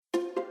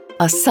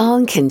A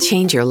Song Can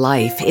Change Your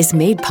Life is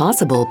made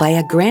possible by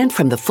a grant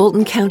from the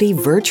Fulton County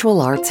Virtual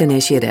Arts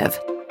Initiative.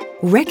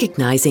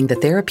 Recognizing the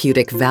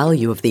therapeutic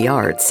value of the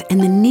arts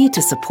and the need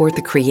to support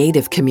the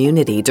creative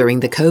community during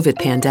the COVID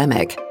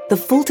pandemic, the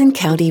Fulton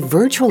County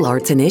Virtual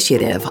Arts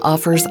Initiative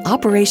offers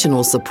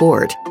operational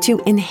support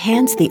to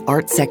enhance the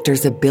arts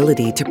sector's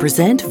ability to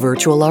present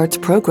virtual arts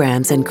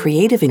programs and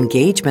creative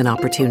engagement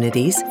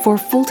opportunities for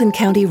Fulton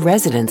County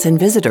residents and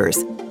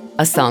visitors.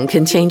 A Song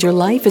Can Change Your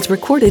Life is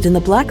recorded in the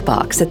Black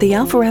Box at the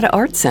Alpharetta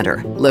Arts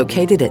Center,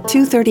 located at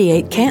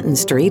 238 Canton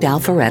Street,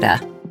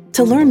 Alpharetta.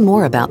 To learn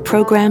more about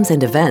programs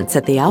and events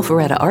at the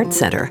Alpharetta Arts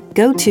Center,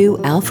 go to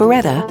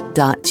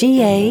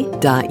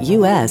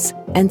alpharetta.ga.us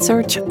and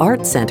search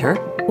Arts Center,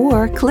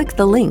 or click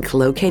the link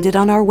located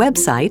on our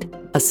website,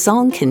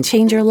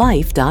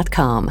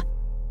 asongcanchangeyourlife.com.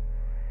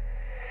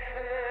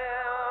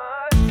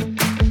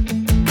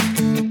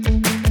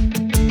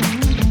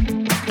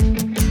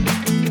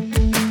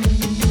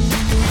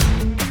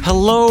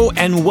 Hello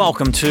and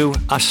welcome to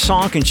A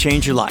Song Can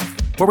Change Your Life,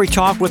 where we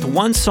talk with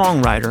one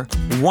songwriter,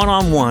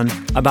 one-on-one,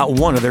 about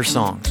one of their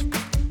songs.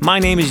 My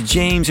name is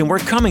James, and we're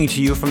coming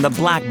to you from the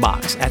Black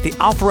Box at the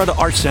Alpharetta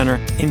Arts Center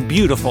in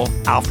beautiful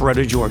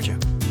Alpharetta, Georgia.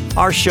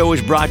 Our show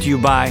is brought to you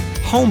by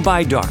Home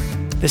by Dark,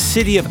 the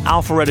city of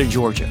Alpharetta,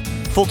 Georgia,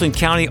 Fulton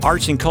County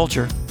Arts and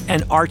Culture,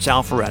 and Arts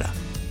Alpharetta.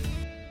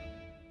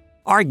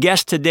 Our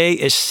guest today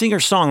is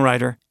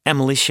singer-songwriter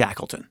Emily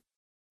Shackelton.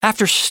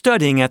 After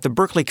studying at the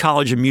Berklee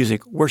College of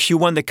Music, where she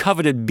won the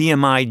coveted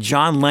BMI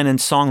John Lennon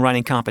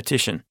songwriting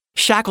competition,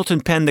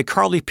 Shackelton penned the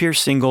Carly Pearce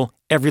single,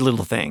 Every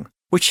Little Thing,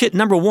 which hit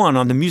number 1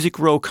 on the Music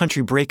Row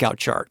Country Breakout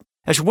chart,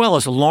 as well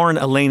as Lauren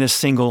Elena's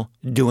single,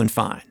 Doin'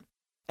 Fine.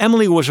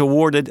 Emily was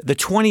awarded the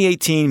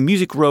 2018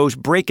 Music Row's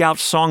Breakout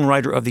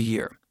Songwriter of the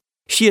Year.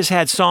 She has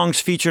had songs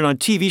featured on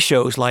TV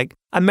shows like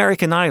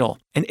American Idol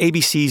and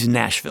ABC's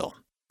Nashville.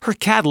 Her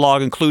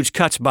catalog includes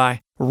cuts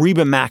by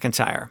Reba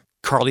McEntire,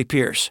 Carly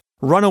Pearce,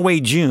 Runaway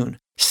June,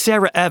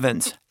 Sarah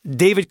Evans,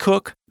 David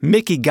Cook,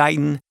 Mickey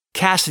Guyton,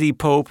 Cassidy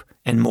Pope,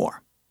 and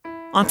more.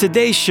 On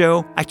today's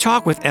show, I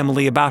talk with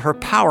Emily about her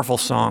powerful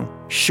song,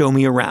 Show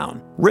Me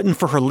Around, written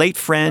for her late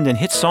friend and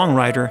hit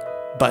songwriter,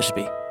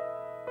 Busby.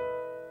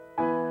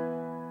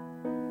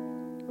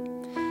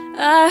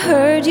 I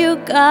heard you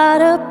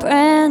got a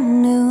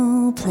brand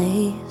new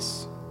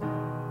place.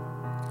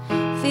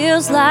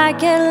 Feels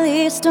like at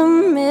least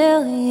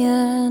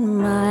 1,000,000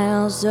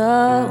 miles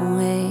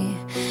away.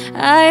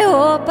 I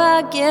hope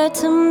I get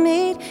to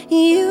meet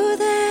you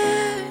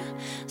there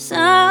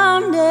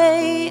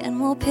someday, and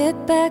we'll pick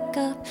back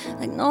up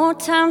like no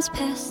time's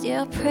passed.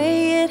 Yeah, I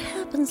pray it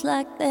happens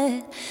like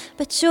that.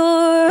 But you're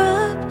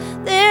up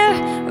there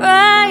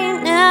right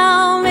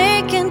now,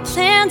 making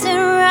plans and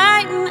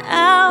writing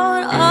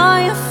out all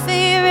your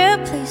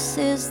favorite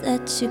places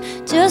that you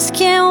just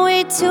can't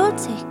wait to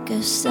take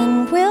us.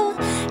 And we'll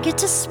get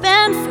to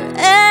spend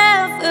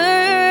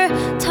forever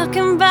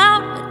talking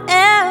about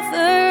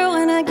whatever.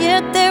 When I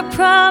get there,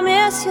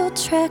 promise you'll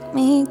track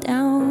me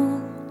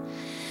down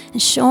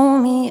and show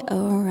me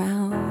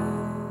around.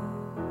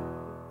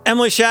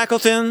 Emily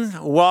Shackelton,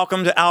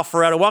 welcome to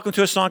Alpharetta. Welcome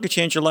to A Song Can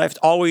Change Your Life. It's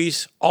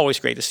always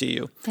great to see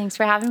you. Thanks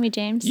for having me,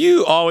 James.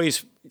 You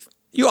always,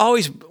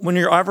 when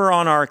you're ever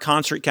on our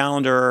concert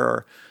calendar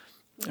or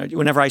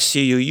whenever I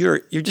see you, you're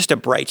just a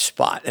bright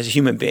spot as a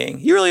human being.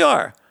 You really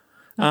are.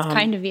 That's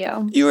kind of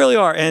you. You really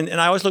are. And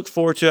I always look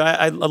forward to,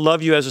 I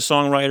love you as a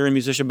songwriter and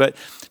musician, but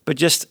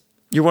just,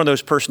 you're one of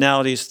those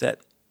personalities that,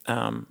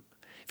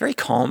 very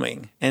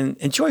calming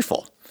and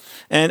joyful.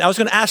 And I was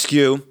going to ask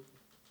you,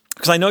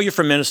 because I know you're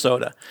from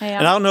Minnesota,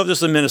 and I don't know if this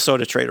is a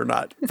Minnesota trait or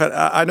not, but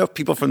I know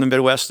people from the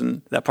Midwest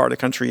and that part of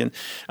the country. And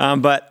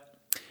but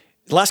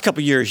the last couple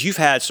of years, you've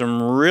had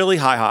some really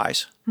high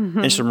highs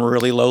and some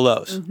really low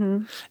lows.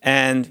 Mm-hmm.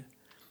 And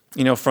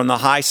you know, from the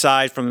high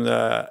side, from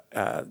the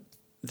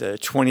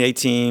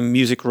 2018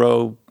 Music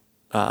Row,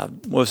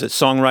 breakout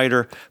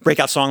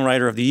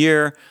songwriter of the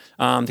year,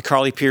 the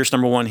Carly Pearce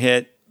 #1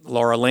 hit,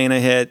 Laura Elena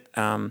hit,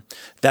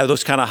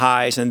 those kind of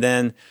highs, and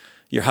then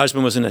your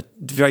husband was in a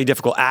very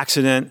difficult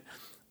accident,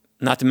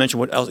 not to mention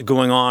what else is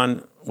going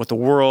on with the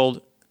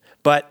world.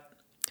 But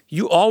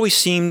you always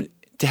seem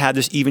to have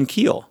this even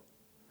keel.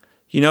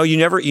 You know, you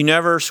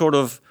never sort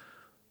of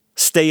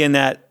stay in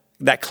that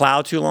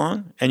cloud too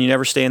long, and you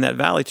never stay in that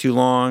valley too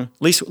long.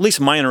 At least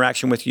my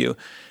interaction with you.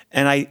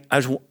 And I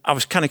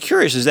was kind of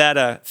curious, is that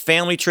a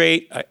family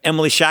trait, a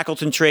Emily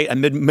Shackelton trait, a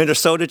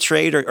Minnesota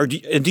trait, or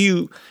do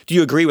you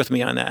agree with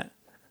me on that?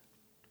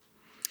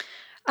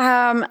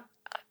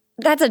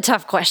 That's a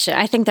tough question.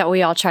 I think that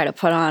we all try to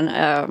put on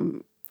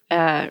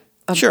a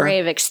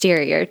brave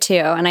exterior too.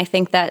 And I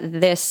think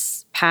that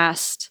this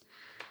past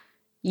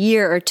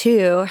year or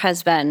two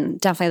has been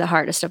definitely the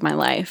hardest of my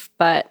life.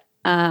 But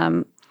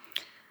I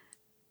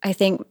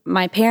think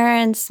my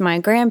parents, my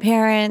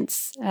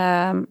grandparents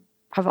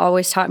have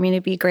always taught me to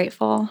be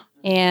grateful.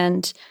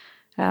 And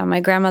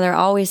my grandmother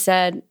always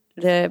said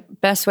the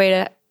best way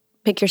to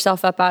pick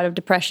yourself up out of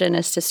depression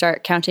is to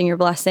start counting your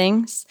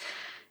blessings.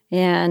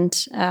 And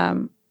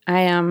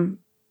I am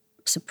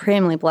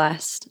supremely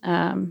blessed.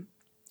 And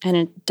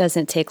it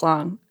doesn't take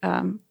long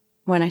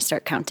when I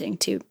start counting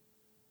to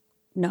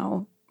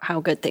know how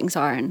good things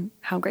are and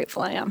how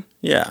grateful I am.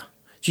 Yeah.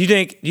 Do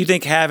you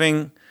think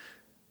having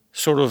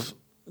sort of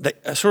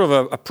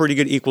a pretty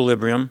good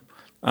equilibrium,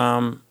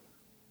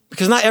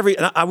 because not every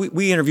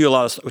we interview a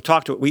lot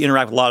of we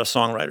interact with a lot of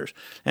songwriters,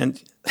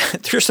 and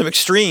there's some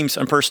extremes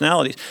on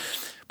personalities,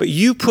 but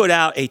you put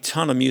out a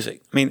ton of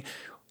music. I mean,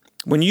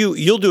 when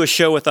you'll do a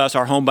show with us,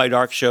 our Home by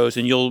Dark shows,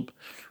 and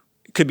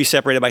could be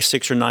separated by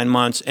 6 or 9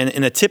 months, and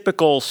in a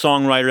typical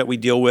songwriter that we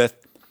deal with,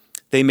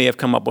 they may have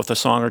come up with a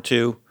song or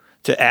two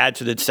to add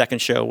to the second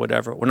show,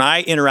 whatever. When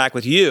I interact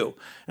with you,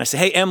 and I say,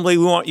 hey, Emily,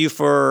 we want you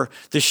for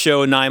this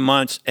show in 9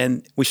 months,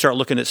 and we start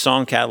looking at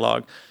song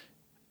catalog,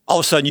 all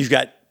of a sudden you've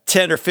got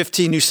 10 or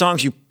 15 new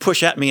songs you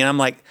push at me, and I'm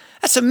like,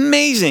 that's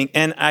amazing.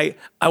 And I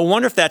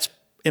wonder if that's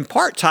in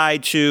part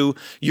tied to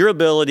your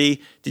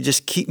ability to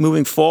just keep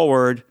moving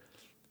forward.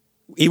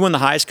 Even when the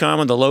highs come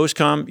and the lows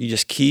come, you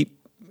just keep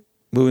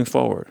moving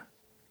forward.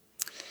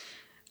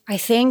 I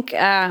think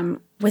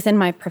within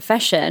my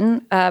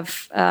profession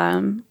of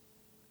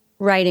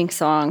writing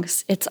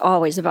songs, it's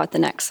always about the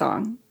next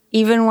song.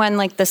 Even when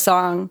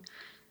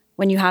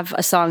when you have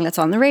a song that's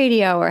on the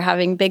radio or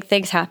having big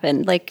things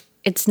happen, like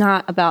it's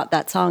not about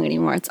that song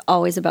anymore. It's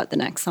always about the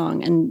next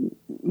song and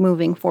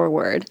moving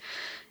forward.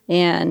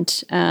 And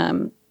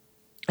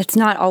it's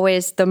not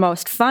always the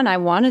most fun. I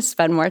want to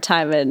spend more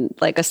time in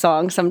like a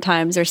song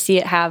sometimes or see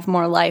it have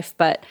more life,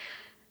 but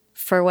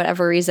for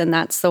whatever reason,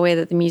 that's the way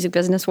that the music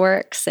business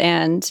works.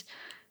 And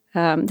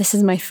this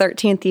is my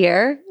 13th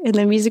year in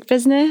the music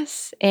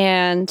business,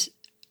 and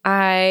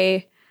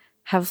I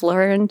have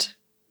learned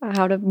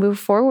how to move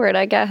forward,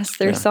 I guess,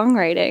 through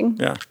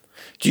songwriting. Yeah.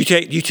 Do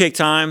you take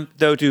time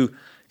though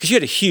because you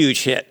had a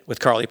huge hit with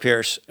Carly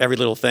Pearce, Every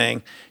Little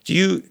Thing. Do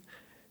you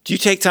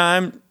take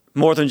time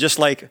more than just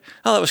like,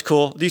 oh, that was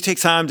cool? Do you take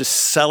time to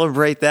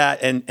celebrate that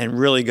and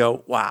really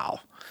go, wow,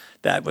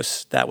 that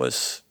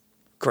was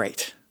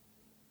great?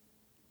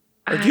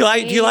 Or do you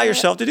allow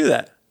yourself to do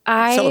that?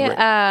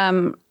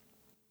 Celebrate.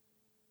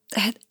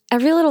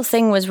 Every Little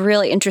Thing was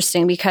really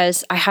interesting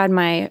because I had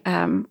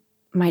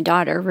my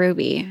daughter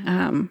Ruby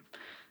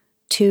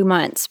 2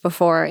 months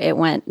before it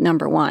went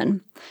number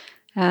one.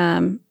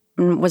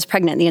 Was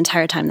pregnant the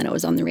entire time that it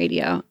was on the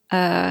radio,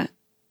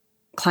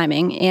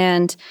 climbing,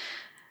 and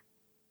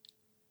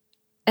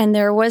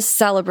there was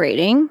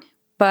celebrating,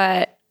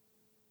 but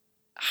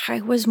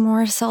I was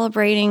more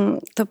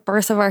celebrating the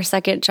birth of our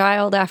second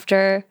child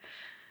after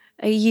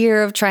a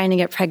year of trying to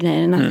get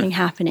pregnant and nothing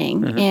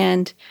happening. Mm-hmm.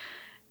 And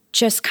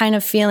just kind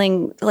of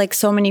feeling like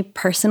so many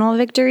personal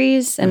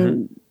victories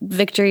and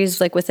victories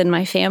like within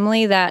my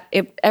family that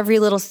every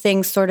little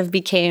thing sort of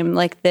became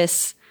like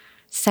this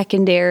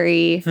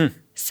secondary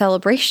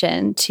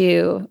celebration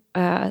to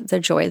the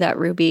joy that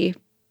Ruby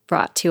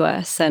brought to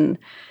us. And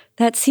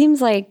that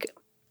seems like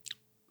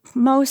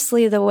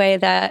mostly the way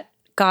that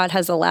God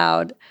has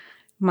allowed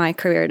my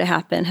career to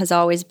happen has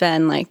always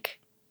been like,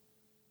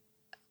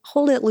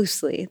 hold it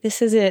loosely.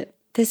 This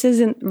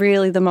isn't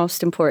really the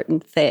most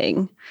important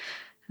thing.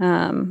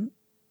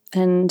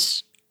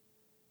 And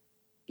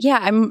yeah,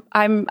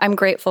 I'm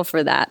grateful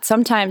for that.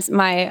 Sometimes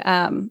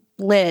my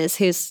Liz,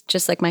 who's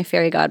just like my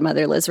fairy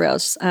godmother, Liz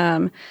Rose.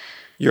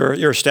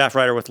 You're a staff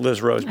writer with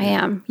Liz Rose. I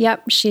am.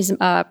 Yep, she's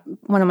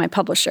one of my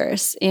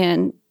publishers,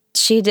 and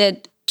she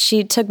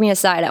took me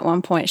aside at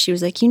one point. She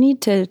was like, "You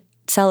need to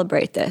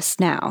celebrate this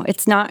now.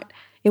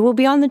 It will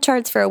be on the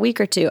charts for a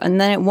week or two,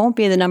 and then it won't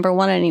be the number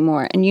one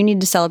anymore, and you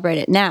need to celebrate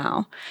it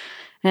now."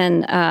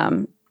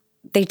 And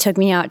they took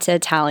me out to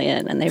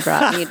Italian, and they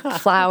brought me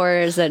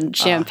flowers and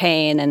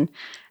champagne, and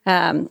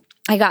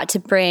I got to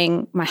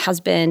bring my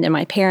husband and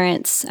my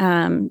parents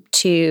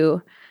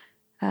to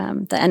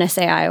the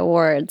NSAI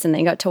Awards, and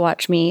they got to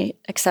watch me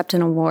accept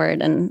an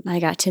award, and I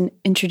got to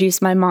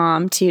introduce my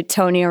mom to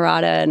Tony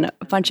Arata and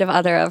a bunch of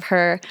other of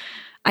her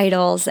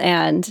idols,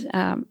 and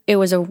it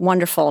was a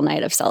wonderful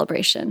night of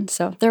celebration.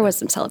 So there was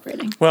some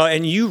celebrating. Well,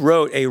 and you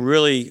wrote a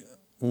really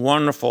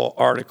wonderful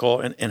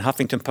article in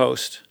Huffington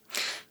Post.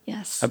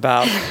 Yes.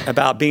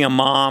 About being a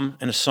mom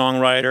and a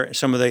songwriter, and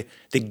some of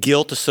the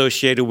guilt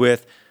associated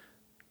with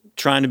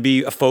trying to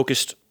be a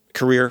focused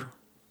career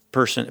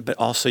person, but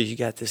also you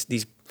got this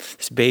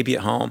baby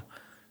at home,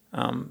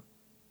 and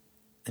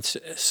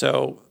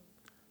so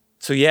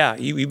yeah,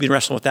 you've been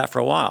wrestling with that for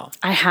a while.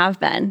 I have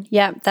been.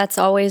 Yeah, that's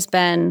always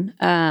been.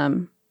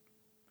 Well,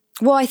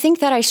 I think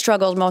that I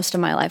struggled most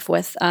of my life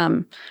with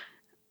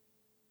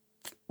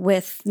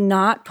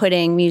not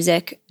putting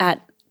music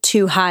at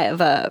too high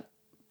of a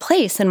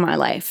place in my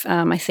life.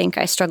 I think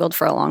I struggled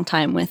for a long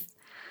time with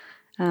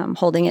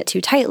holding it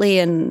too tightly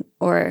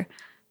or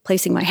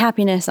placing my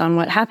happiness on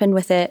what happened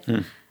with it.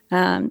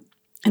 And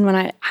when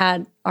I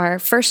had our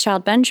first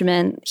child,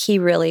 Benjamin, he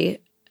really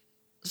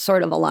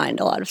sort of aligned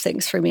a lot of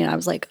things for me. And I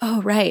was like,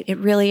 oh, right, it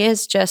really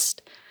is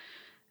just,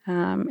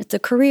 it's a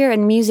career,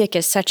 and music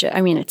is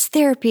it's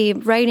therapy.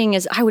 Writing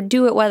is, I would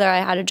do it whether I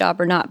had a job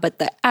or not, but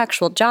the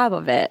actual job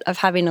of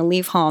having to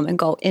leave home and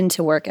go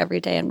into work every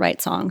day and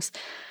write songs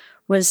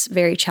was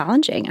very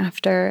challenging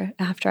after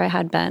I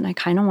had Ben. I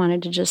kind of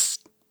wanted to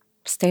just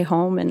stay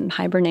home and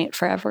hibernate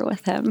forever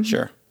with him.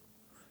 Sure.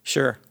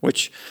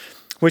 Which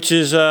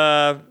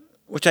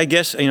I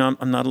guess,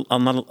 I'm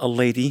not a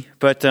lady,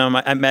 but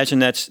I imagine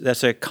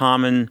that's a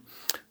common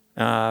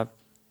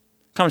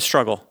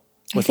struggle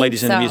with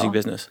ladies in the music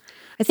business.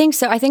 I think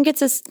so. I think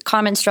it's a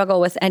common struggle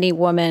with any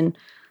woman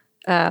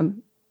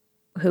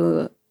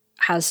who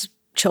has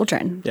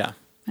children. Yeah.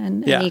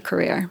 And any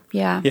career.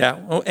 Yeah. Yeah.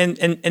 Well,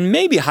 and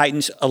maybe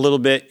heightens a little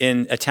bit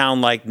in a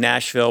town like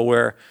Nashville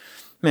where,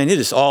 man, it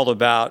is all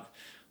about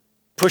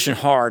pushing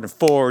hard and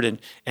forward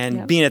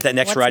and being at that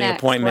next writing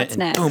appointment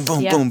and boom,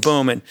 boom, boom,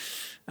 boom. And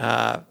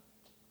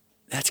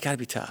that's got to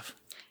be tough.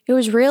 It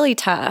was really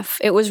tough.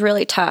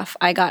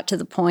 I got to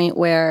the point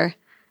where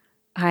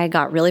I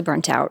got really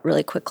burnt out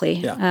really quickly.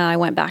 Yeah. I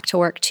went back to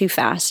work too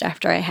fast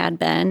after I had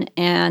Ben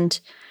and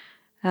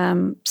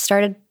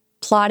started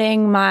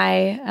plotting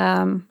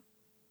my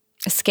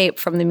escape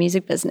from the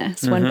music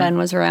business. When Ben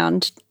was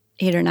around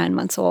 8 or 9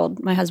 months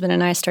old, my husband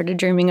and I started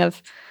dreaming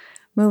of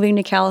moving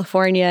to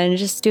California and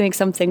just doing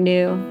something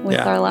new with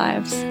our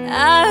lives.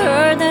 I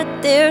heard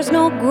that there's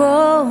no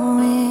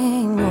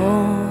growing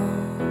old,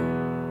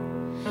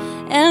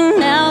 and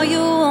now you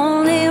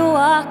only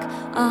walk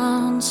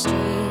on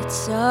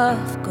streets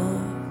of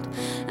gold.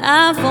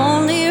 I've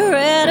only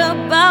read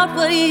about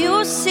what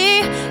you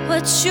see,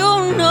 what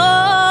you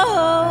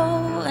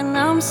know, and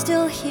I'm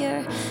still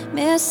here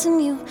missing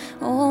you.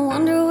 Oh, I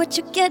wonder what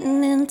you're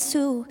getting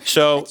into.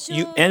 So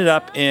you ended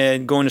up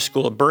going to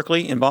school at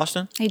Berkeley in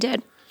Boston? I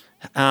did.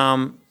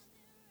 And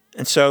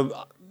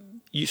so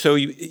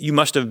you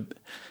must have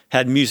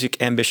had music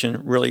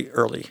ambition really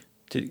early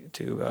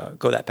to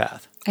go that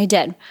path. I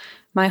did.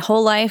 My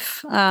whole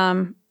life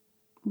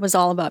was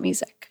all about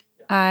music.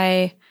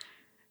 I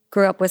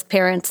grew up with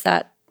parents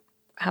that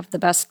have the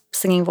best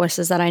singing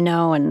voices that I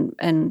know,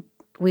 and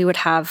we would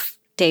have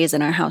days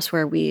in our house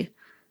where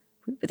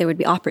there would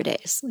be opera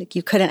days. Like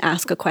you couldn't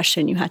ask a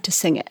question, you had to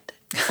sing it.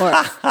 Or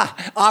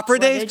opera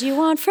days? What did you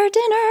want for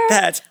dinner?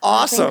 That's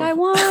awesome. I think I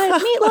want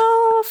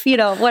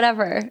meatloaf,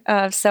 whatever.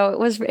 So it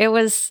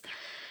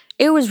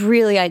was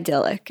really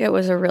idyllic. It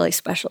was a really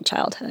special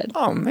childhood.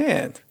 Oh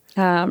man.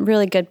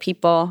 Really good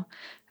people.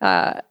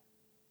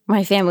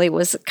 My family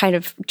was kind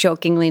of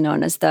jokingly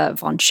known as the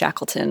von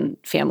Shackelton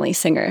family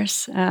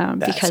singers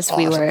because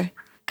we were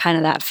kind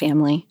of that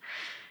family.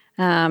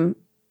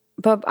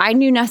 But I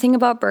knew nothing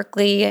about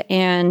Berkeley,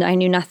 and I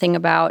knew nothing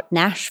about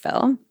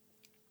Nashville.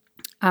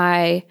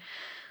 I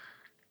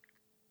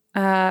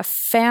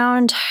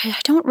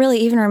don't really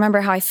even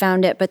remember how I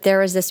found it, but there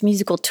was this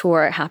musical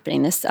tour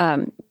happening, this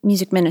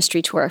music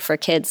ministry tour for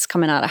kids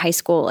coming out of high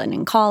school and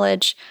in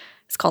college.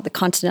 It's called the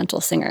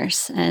Continental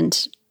Singers,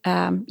 and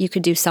you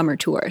could do summer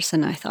tours.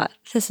 And I thought,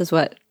 this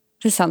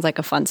sounds like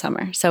a fun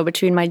summer. So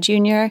between my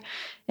junior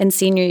and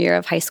senior year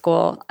of high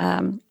school,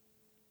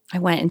 I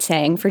went and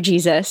sang for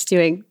Jesus,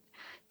 doing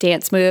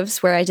dance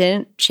moves where I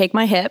didn't shake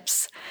my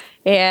hips,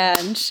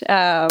 and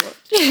sang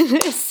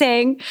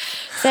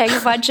a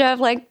bunch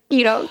of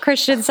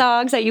Christian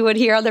songs that you would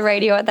hear on the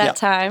radio at that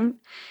time.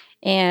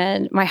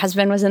 And my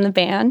husband was in the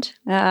band.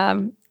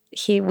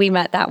 We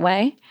met that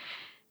way,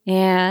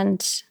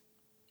 and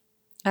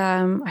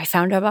I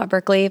found out about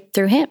Berkeley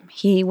through him.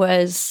 He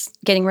was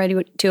getting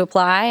ready to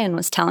apply and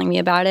was telling me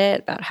about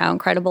it, about how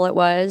incredible it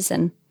was,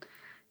 and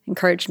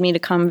encouraged me to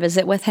come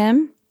visit with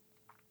him.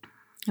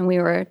 And we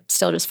were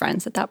still just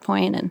friends at that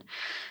point.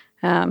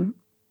 And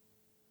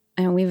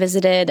we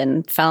visited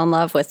and fell in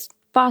love with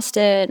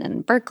Boston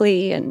and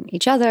Berkeley and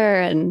each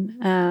other.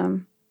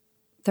 And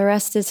the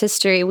rest is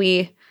history.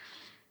 We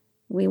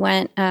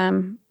went,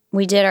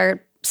 we did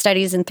our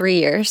studies in 3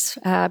 years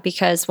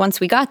because once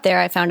we got there,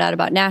 I found out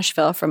about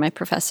Nashville from my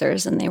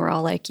professors, and they were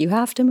all like, you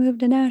have to move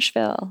to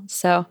Nashville.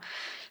 So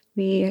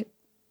we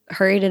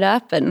hurried it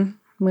up and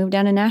moved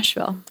down to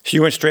Nashville. So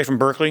you went straight from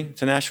Berkeley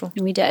to Nashville?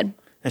 We did.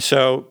 And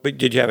so, but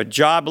did you have a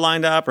job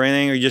lined up or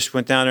anything, or you just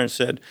went down there and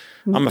said,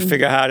 I'm going to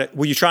figure out how to,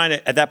 were you trying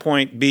to, at that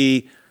point,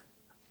 be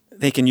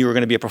thinking you were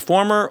going to be a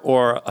performer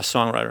or a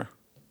songwriter?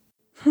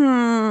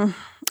 I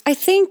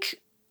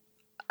think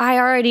I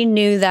already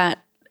knew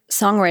that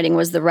songwriting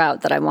was the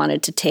route that I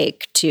wanted to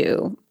take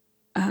to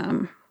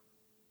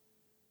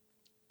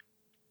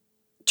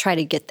try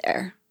to get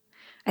there.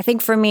 I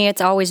think for me, it's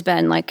always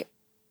been like,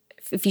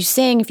 if you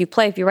sing, if you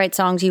play, if you write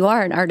songs, you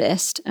are an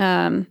artist.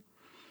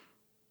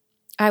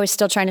 I was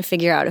still trying to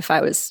figure out if I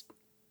was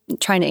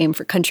trying to aim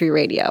for country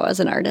radio as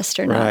an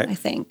artist or not, I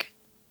think.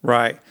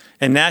 Right.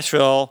 And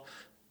Nashville,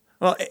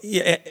 well,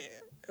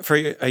 for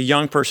a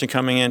young person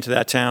coming into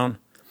that town,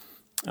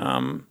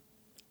 to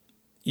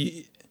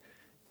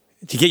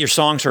get your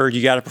songs heard,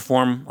 you got to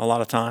perform a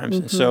lot of times.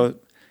 Mm-hmm.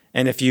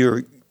 And if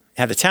you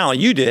have the talent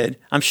you did,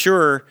 I'm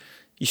sure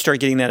you start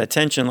getting that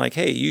attention like,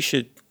 hey, you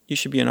should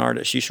be an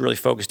artist. You should really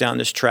focus down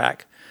this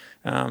track.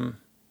 And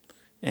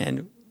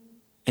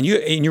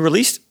you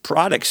released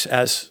products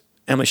as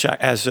Emily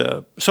as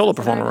a solo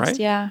performer, right?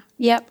 Yeah.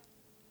 Yep.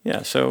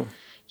 Yeah. So.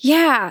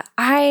 Yeah,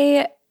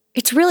 I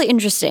it's really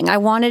interesting. I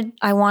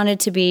wanted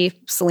to be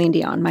Celine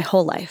Dion my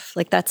whole life.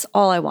 Like that's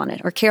all I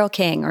wanted, or Carole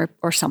King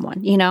or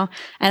someone, you know?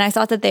 And I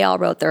thought that they all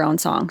wrote their own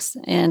songs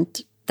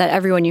and that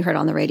everyone you heard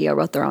on the radio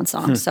wrote their own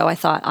songs. So I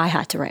thought I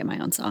had to write my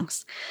own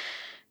songs.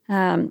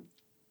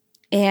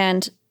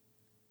 And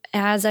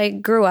as I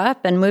grew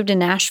up and moved to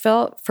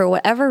Nashville, for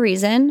whatever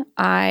reason,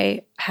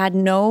 I had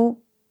no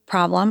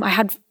problem. I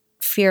had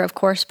fear, of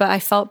course, but I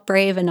felt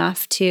brave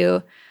enough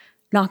to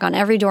knock on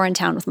every door in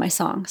town with my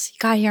songs. You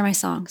gotta hear my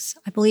songs.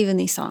 I believe in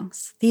these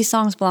songs. These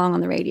songs belong on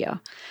the radio.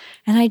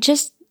 And I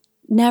just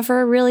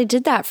never really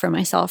did that for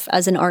myself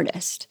as an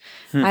artist.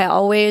 I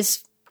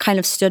always kind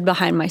of stood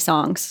behind my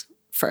songs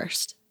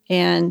first.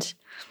 And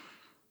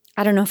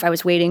I don't know if I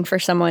was waiting for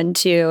someone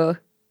to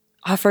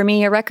offer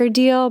me a record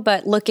deal,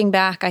 but looking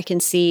back, I can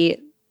see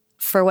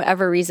for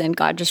whatever reason,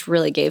 God just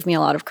really gave me a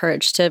lot of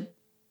courage to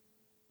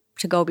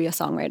go be a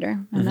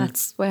songwriter. And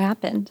that's what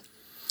happened.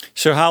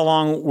 So how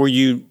long were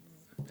you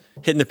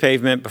hitting the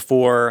pavement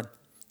before?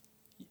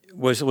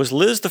 Was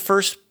Liz the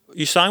first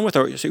you signed with,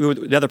 or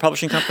the other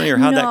publishing company, or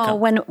how'd that come?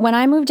 When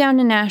I moved down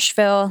to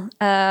Nashville,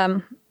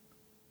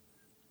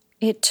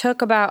 it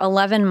took about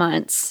 11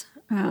 months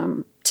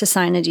to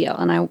sign a deal,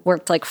 and I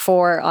worked like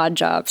 4 odd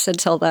jobs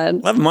until then.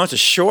 11 months is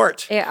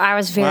short. Yeah, I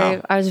was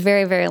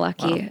very, very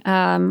lucky.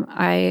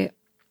 Wow.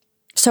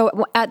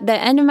 So at the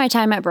end of my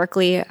time at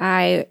Berklee,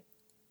 I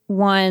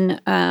won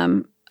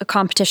a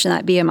competition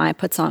that BMI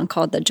puts on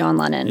called the John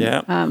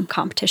Lennon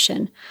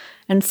competition.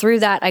 And through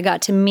that, I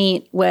got to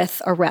meet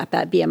with a rep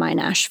at BMI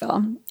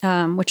Nashville,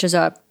 which is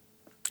a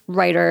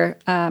writer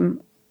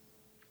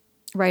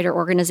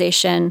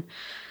organization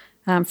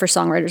for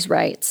songwriters'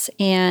 rights.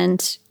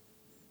 And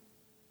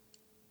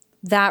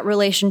that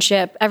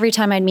relationship, every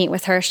time I'd meet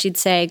with her, she'd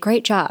say,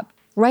 "Great job.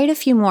 Write a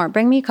few more.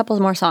 Bring me a couple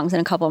more songs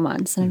in a couple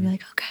months." And I'd be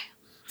like, "Okay.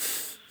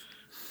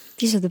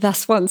 These are the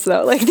best ones,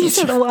 though. Like, these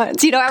are the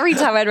ones." You know, every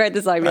time I'd write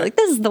this song, I'd be like,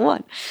 "This is the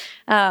one."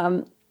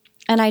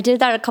 And I did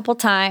that a couple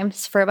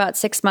times for about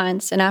 6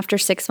 months. And after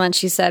 6 months,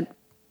 she said,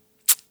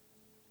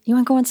 "You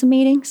want to go on some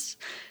meetings?"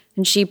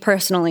 And she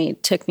personally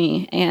took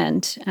me.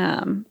 And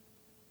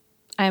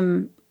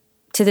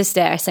to this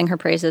day, I sing her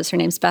praises. Her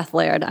name's Beth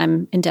Laird.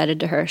 I'm indebted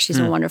to her. She's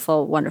a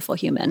wonderful, wonderful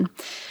human.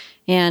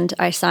 And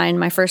I signed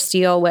my first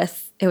deal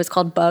with, it was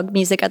called Bug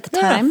Music at the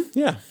time.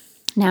 Yeah.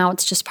 Now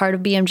it's just part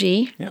of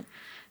BMG. Yeah.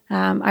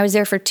 I was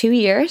there for 2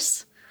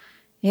 years.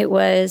 It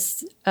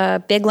was a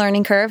big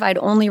learning curve. I'd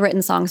only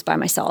written songs by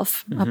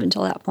myself up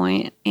until that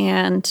point,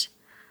 and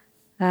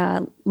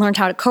learned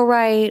how to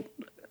co-write,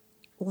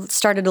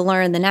 started to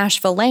learn the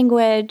Nashville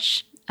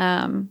language,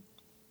 and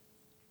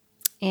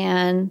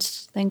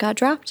then got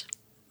dropped.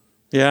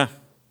 Yeah.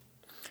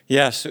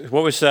 Yes.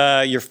 What was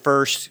your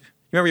first, you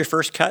remember your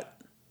first cut?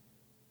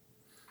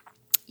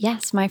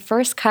 Yes, my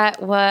first cut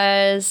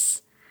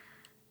was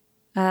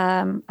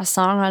a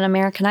song on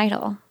American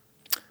Idol.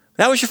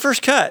 That was your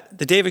first cut,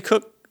 the David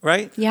Cook,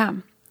 right? Yeah.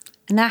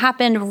 And that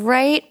happened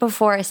right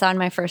before I signed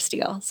my first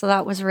deal. So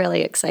that was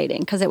really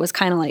exciting because it was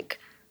kind of like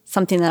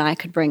something that I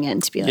could bring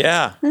in to be like,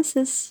 this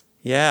is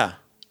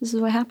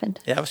what happened.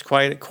 Yeah, it was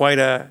quite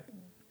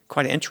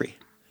an entry.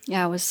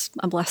 Yeah, it was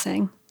a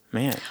blessing.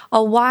 Man.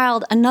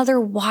 Another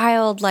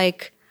wild,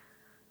 like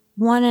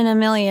 1 in a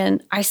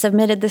million. I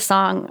submitted the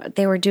song.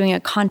 They were doing a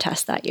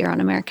contest that year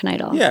on American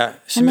Idol. Yeah.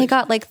 And they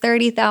got like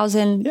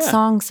 30,000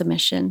 song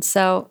submissions.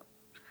 So.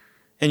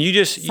 And you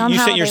sent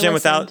yours in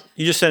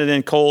you just sent it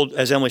in cold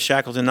as Emily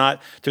Shackelton,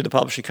 not through the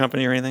publishing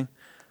company or anything?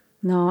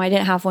 No, I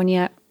didn't have one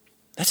yet.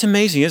 That's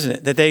amazing, isn't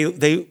it? That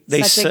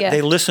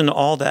they listen to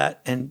all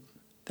that, and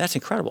that's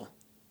incredible.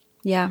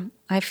 Yeah,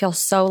 I feel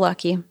so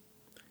lucky.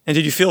 And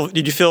did you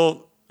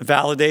feel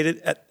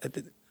validated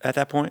at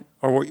that point,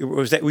 or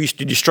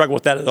did you struggle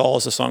with that at all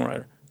as a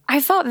songwriter? I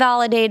felt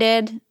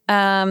validated.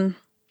 It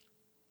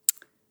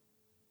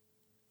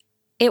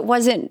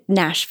wasn't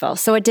Nashville,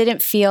 so it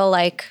didn't feel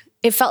like.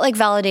 It felt like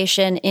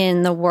validation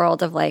in the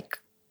world of like,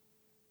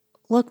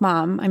 look,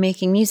 Mom, I'm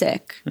making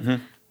music,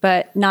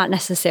 but not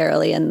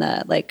necessarily in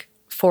the like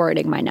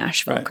forwarding my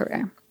Nashville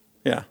career.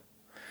 Yeah.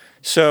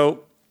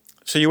 So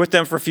you're with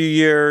them for a few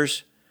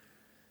years,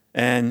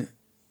 and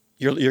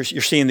you're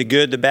seeing the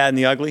good, the bad, and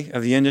the ugly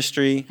of the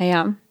industry. I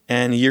am.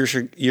 And years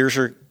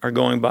are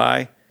going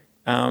by.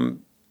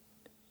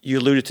 You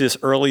alluded to this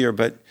earlier,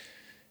 but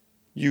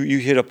you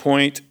hit a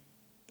point.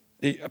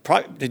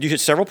 Did you hit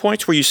several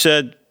points where you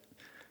said,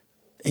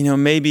 you know,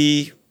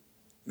 maybe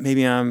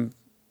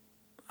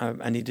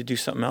I need to do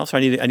something else.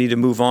 I need to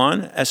move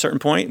on at a certain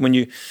point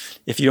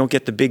if you don't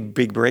get the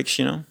big breaks,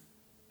 you know?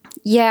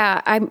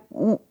 Yeah,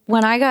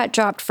 when I got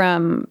dropped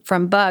from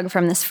Bug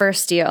from this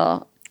first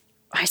deal,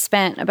 I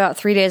spent about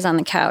 3 days on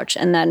the couch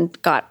and then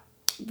got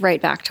right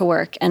back to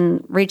work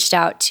and reached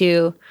out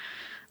to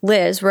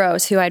Liz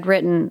Rose, who I'd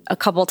written a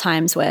couple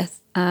times with,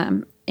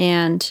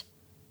 and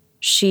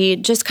she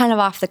just kind of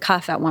off the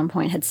cuff at one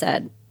point had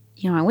said,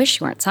 you know, I wish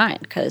you weren't signed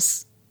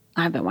because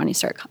I've been wanting to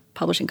start a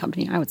publishing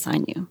company. I would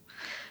sign you.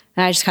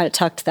 And I just kind of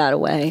tucked that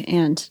away.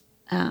 And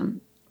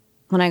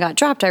when I got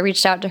dropped, I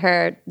reached out to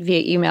her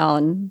via email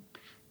and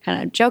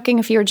kind of joking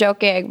if you were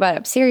joking, but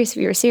I'm serious if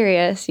you were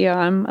serious.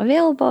 I'm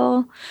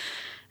available.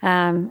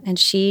 And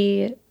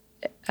she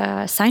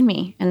signed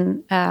me,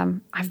 and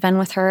I've been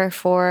with her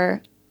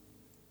for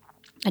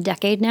a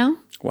decade now.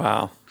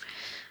 Wow.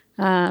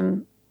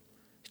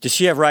 Did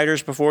she have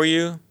writers before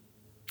you?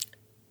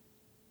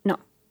 No.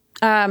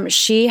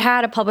 She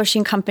had a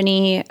publishing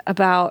company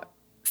about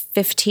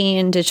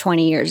 15 to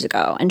 20 years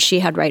ago, and she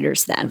had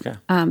writers then. Okay.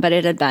 But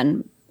it had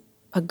been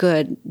a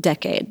good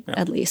decade,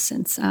 at least,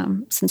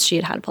 since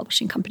she had a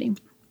publishing company.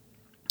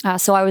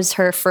 So I was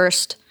her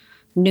first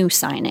new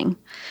signing.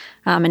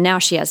 And now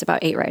she has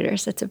about 8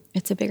 writers.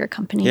 It's a bigger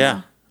company. Yeah.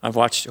 Now. I've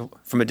watched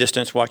from a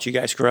distance, watch you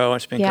guys grow.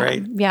 It's been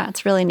great. Yeah,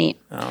 it's really neat.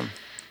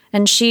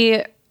 And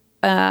she's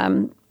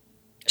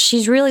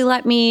really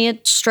let me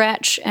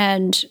stretch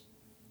and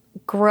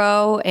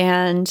grow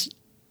and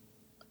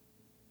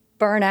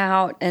burn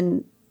out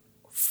and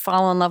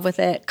fall in love with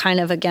it kind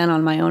of again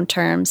on my own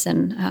terms.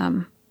 And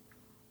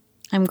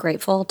I'm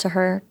grateful to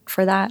her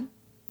for that.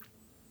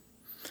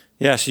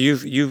 Yeah, so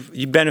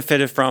you've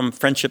benefited from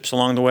friendships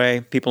along the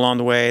way, people along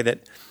the way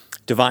that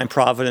divine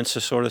providence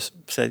has sort of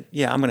said,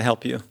 yeah, I'm going to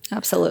help you.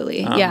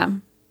 Absolutely. Yeah.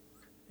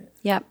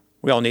 Yep.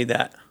 We all need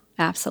that.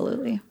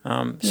 Absolutely.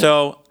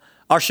 So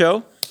our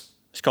show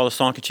is called A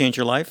Song Could Change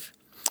Your Life.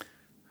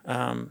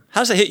 How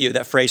does that hit you?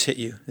 That phrase hit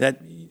you? Do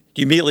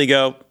you immediately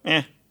go,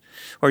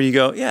 or you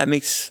go, yeah, that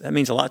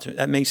means a lot to me.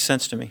 That makes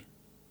sense to me.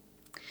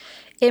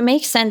 It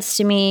makes sense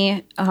to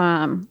me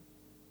on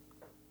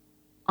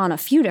a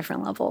few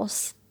different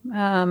levels.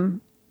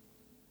 In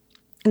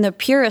the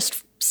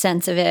purest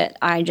sense of it,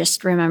 I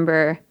just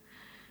remember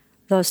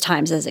those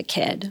times as a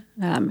kid,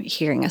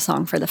 hearing a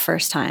song for the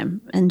first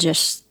time and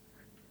just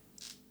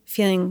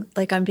feeling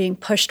like I'm being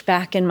pushed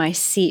back in my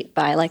seat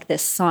by like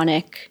this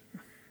sonic,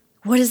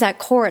 what is that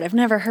chord? I've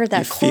never heard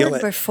that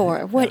chord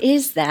before. What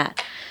is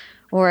that?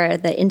 Or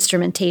the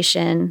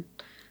instrumentation.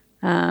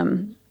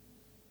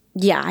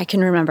 Yeah, I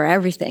can remember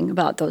everything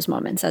about those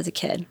moments as a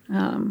kid.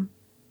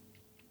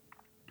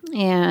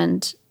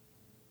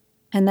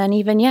 And then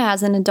even,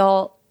 as an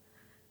adult,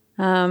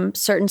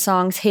 certain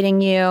songs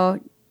hitting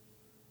you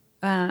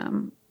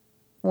when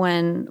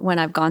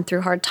I've gone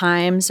through hard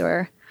times,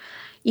 or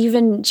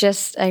even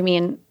just, I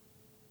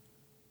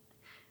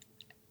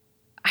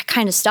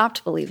kind of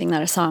stopped believing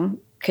that a song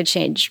could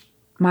change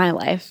my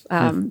life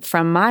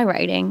from my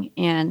writing.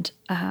 And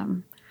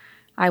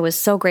I was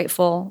so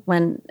grateful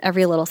when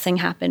every little thing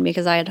happened,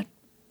 because I had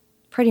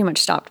pretty much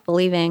stopped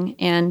believing,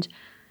 and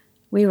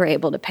we were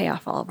able to pay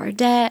off all of our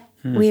debt.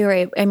 We were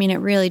able, it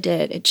really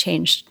did. It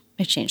changed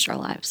our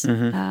lives.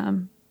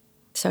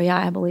 So yeah,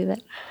 I believe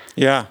it.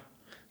 Yeah.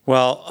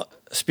 Well,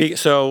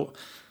 so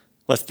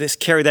let's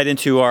carry that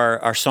into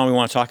our song we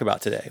want to talk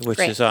about today, which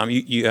is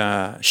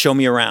Show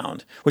Me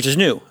Around, which is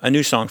a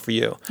new song for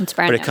you. It's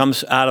brand new. But it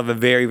comes out of a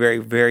very, very,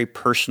 very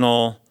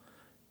personal,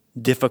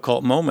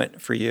 difficult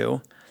moment for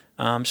you.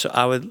 So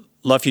I would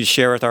love for you to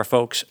share with our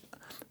folks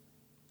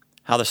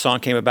how the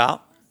song came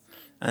about,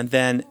 and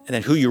then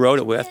who you wrote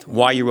it with,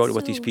 why you wrote it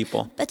with these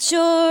people. But you're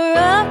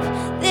up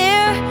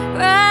there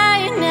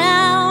right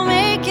now,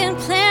 making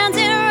plans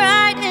and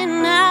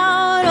writing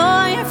out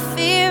all your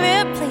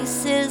favorite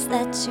places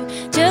that you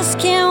just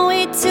can't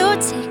wait to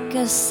take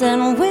us,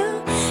 and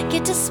we'll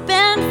get to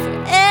spend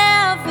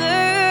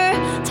forever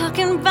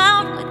talking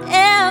about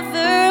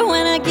whatever.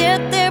 When I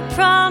get there,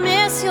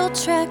 promise you'll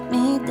track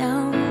me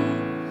down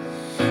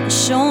and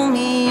show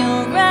me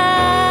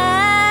around.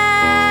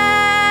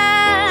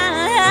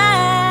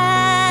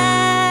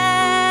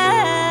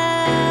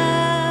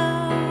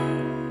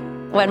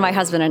 When my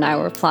husband and I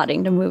were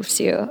plotting to move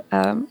to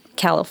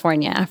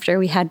California after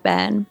we had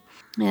been,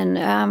 and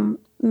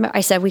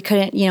I said we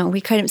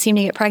couldn't seem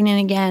to get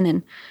pregnant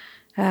again,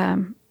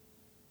 and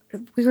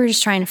we were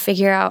just trying to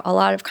figure out a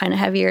lot of kind of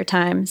heavier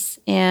times.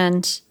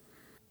 And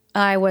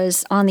I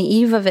was on the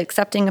eve of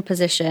accepting a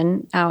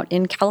position out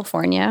in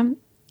California,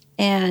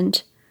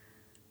 and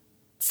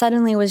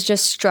suddenly was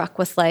just struck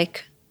with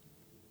like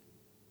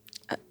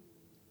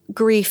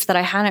grief that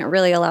I hadn't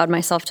really allowed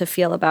myself to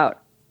feel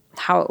about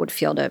how it would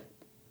feel to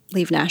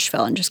leave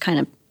Nashville and just kind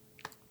of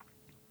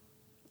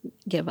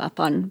give up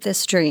on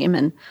this dream.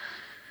 And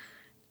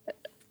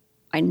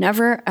I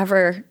never,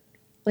 ever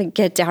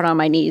get down on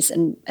my knees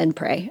and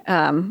pray.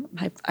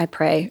 I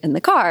pray in the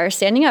car,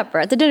 standing up, or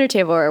at the dinner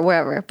table, or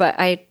wherever. But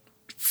I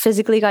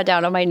physically got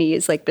down on my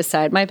knees,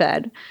 beside my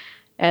bed,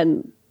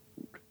 and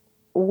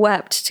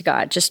wept to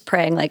God, just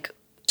praying,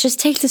 just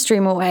take this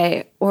dream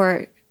away,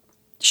 or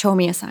show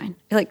me a sign.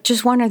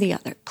 Just one or the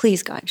other.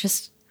 Please, God,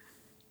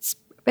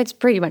 it's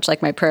pretty much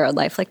like my prayer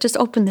life. Just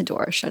open the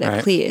door, shut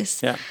it,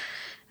 please. Yeah.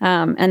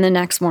 And the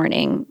next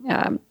morning,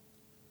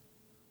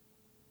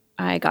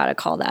 I got a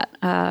call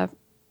that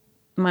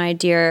my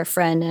dear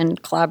friend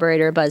and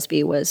collaborator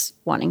Busby was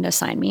wanting to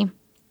sign me.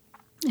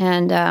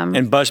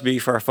 And Busby,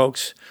 for our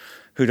folks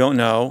who don't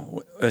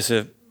know, is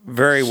a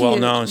very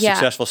well-known,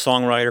 successful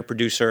songwriter,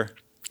 producer.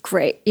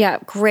 Great. Yeah,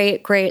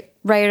 great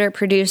writer,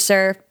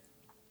 producer.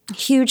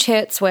 huge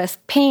hits with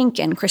Pink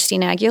and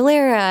Christina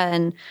Aguilera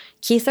and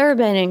Keith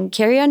Urban and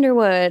Carrie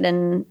Underwood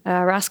and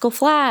Rascal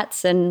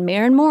Flatts and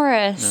Maren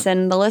Morris,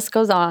 and the list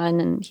goes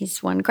on. And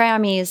he's won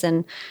Grammys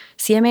and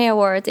CMA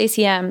Awards,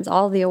 ACMs,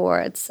 all the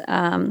awards.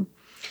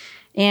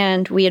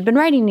 And we had been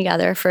writing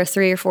together for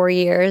 3 or 4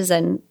 years,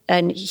 and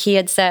he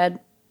had said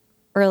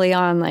early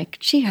on, like,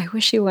 gee, I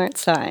wish you weren't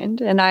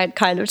signed. And I had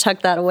kind of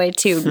tucked that away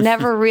too,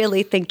 never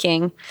really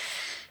thinking.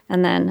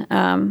 And then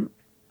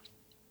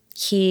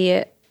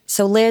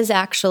so Liz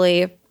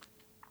actually,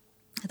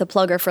 the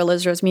plugger for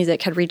Liz Rose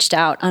Music, had reached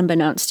out,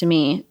 unbeknownst to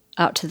me,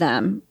 out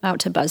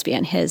to Busby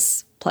and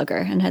his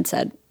plugger, and had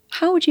said,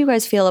 how would you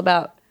guys feel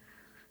about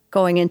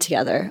going in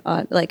together,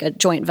 like a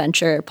joint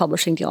venture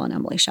publishing deal on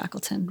Emily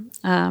Shackelton?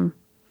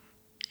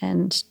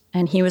 And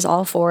he was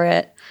all for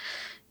it,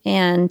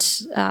 and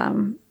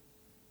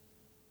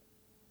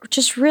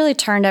just really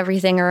turned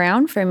everything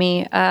around for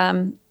me.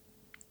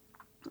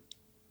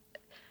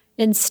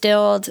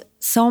 Instilled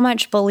so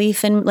much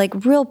belief in,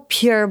 like, real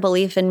pure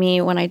belief in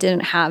me when I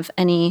didn't have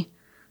any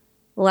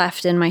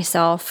left in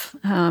myself.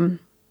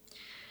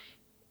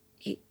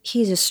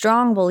 He's a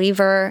strong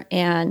believer,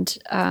 and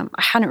I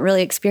hadn't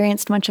really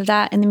experienced much of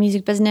that in the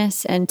music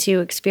business, and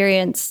to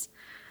experience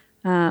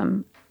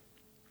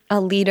a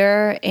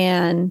leader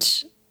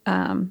and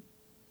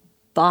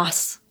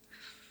boss,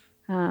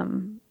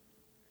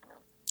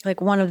 like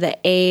one of the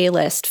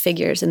A-list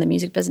figures in the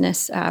music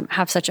business,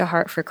 have such a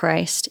heart for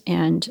Christ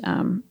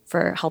and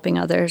for helping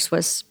others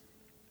was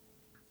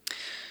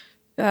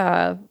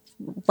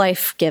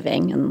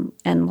life-giving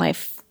and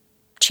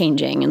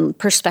life-changing and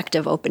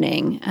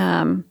perspective-opening,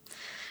 and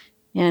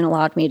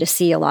allowed me to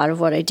see a lot of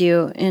what I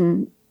do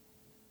in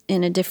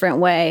a different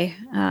way.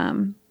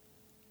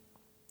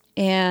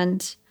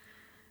 And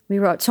we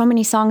wrote so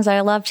many songs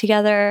I love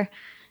together,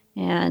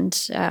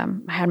 and I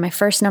had my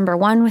first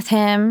 #1 with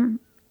him,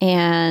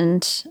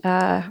 and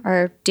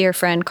our dear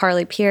friend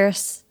Carly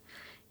Pierce,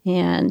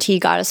 and he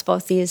got us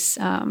both these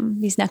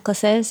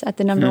necklaces at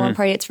the #1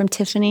 party. It's from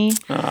Tiffany,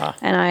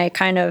 and I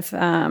kind of,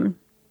 I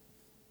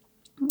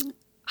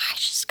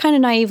just kind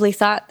of naively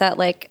thought that,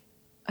 like,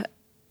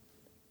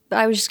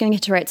 I was just going to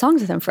get to write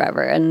songs with him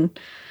forever, and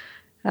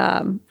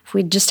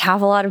we'd just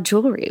have a lot of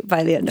jewelry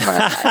by the end of our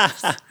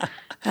lives.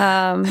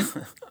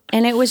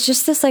 And it was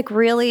just this, like,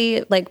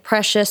 really, like,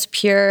 precious,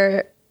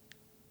 pure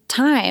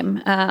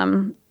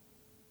time.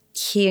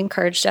 He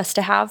encouraged us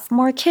to have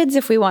more kids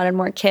if we wanted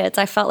more kids.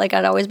 I felt like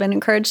I'd always been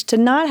encouraged to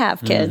not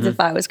have kids if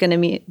I was going to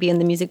be in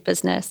the music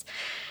business.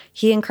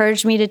 He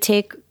encouraged me to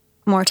take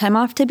more time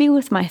off to be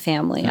with my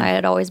family. I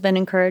had always been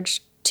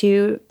encouraged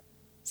to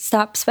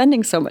stop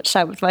spending so much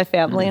time with my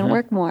family and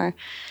work more.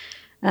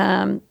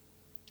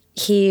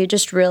 He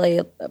just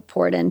really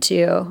poured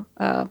into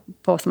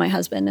both my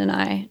husband and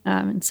I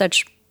in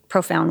such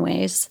profound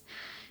ways.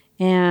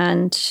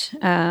 And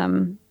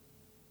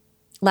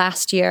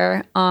last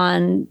year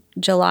on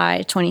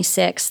July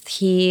 26th,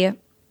 he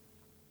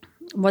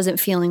wasn't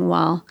feeling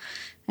well,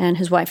 and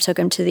his wife took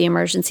him to the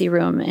emergency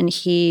room, and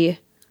he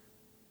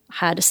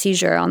had a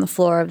seizure on the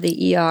floor of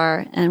the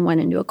ER and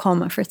went into a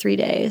coma for 3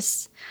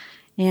 days.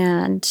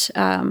 And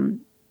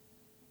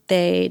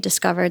they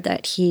discovered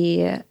that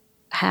he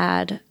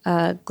had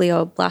a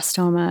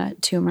glioblastoma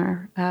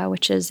tumor,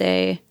 which is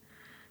a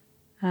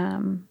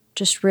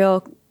just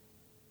real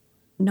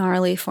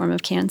gnarly form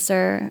of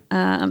cancer.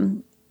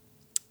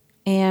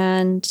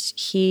 And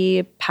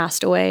he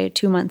passed away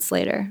 2 months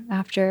later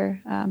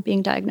after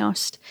being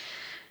diagnosed.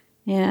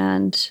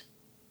 And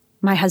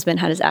my husband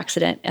had his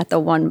accident at the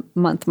 1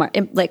 month mark.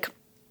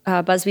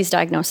 Busby's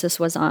diagnosis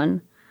was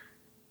on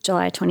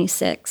July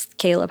 26th.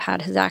 Caleb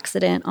had his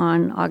accident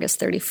on August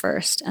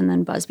 31st, and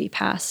then Busby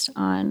passed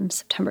on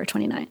September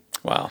 29th.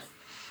 Wow.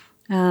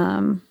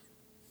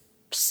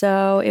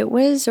 So it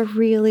was a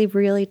really,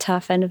 really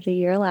tough end of the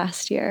year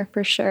last year,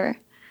 for sure.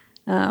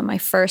 My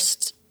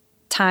first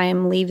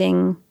time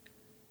leaving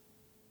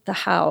the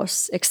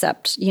house,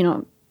 except,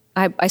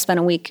 I spent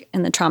a week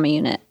in the trauma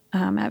unit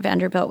at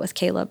Vanderbilt with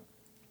Caleb,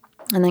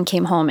 and then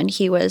came home, and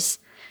he was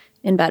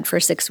in bed for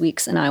 6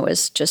 weeks, and I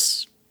was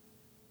just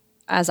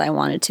as I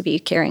wanted to be,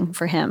 caring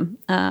for him.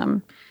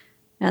 And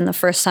the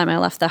first time I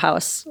left the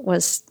house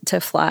was to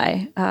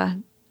fly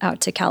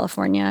out to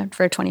California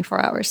for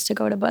 24 hours to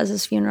go to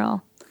Buzz's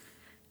funeral.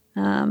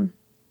 And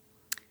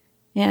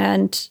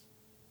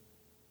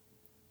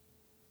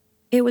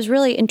it was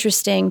really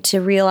interesting to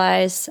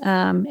realize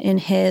in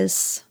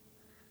his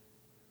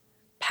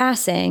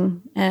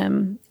passing,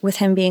 with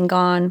him being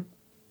gone,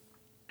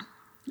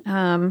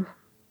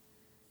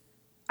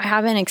 I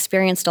haven't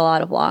experienced a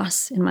lot of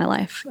loss in my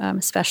life,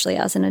 especially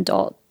as an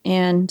adult.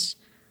 And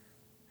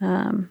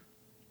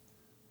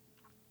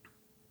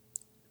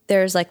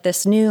there's like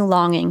this new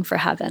longing for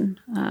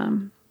heaven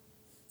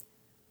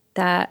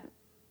that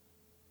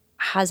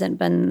hasn't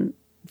been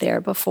there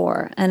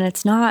before. And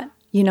it's not,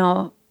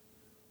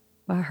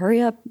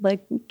 hurry up,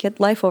 like get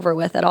life over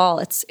with at all.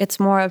 It's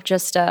more of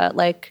just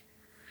like,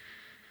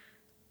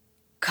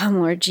 come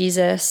Lord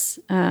Jesus,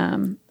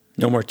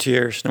 No more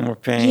tears, no more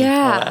pain.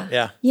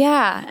 Yeah.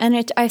 Yeah.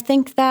 And I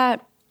think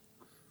that,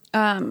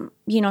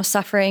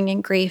 suffering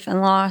and grief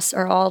and loss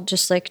are all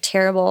just like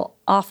terrible,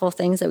 awful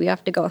things that we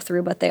have to go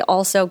through, but they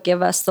also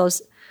give us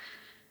those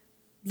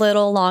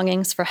little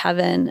longings for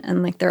heaven.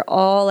 And like, they're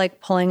all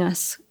like pulling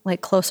us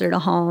like closer to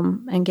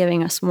home and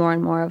giving us more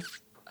and more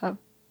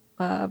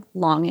of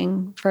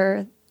longing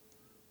for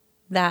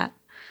that.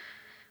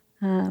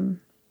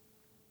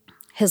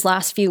 His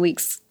last few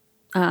weeks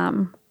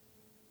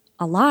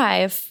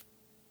alive,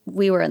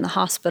 we were in the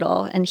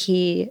hospital, and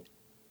he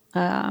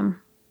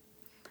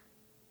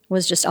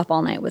was just up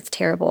all night with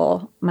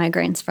terrible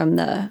migraines from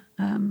the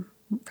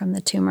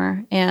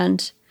tumor.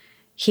 And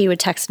he would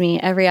text me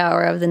every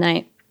hour of the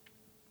night,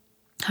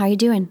 "How are you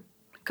doing?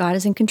 God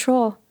is in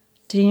control.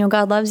 Did you know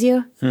God loves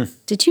you?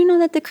 Did you know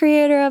that the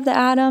creator of the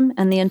atom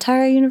and the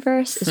entire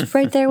universe is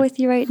right there with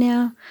you right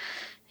now?"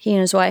 He and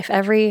his wife,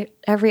 every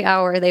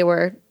hour, they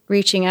were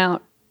reaching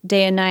out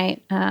day and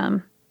night.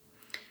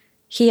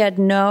 He had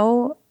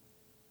no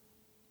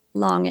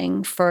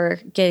longing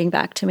for getting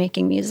back to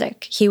making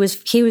music. He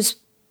was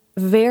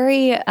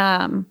very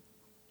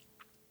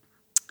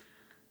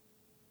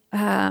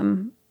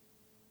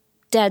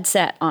dead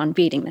set on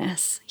beating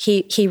this.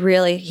 He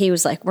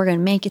was like, "We're going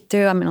to make it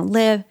through. I'm going to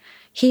live."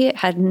 He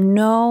had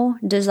no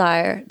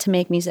desire to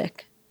make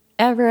music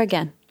ever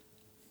again.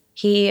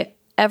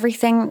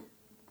 Everything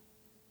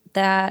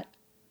that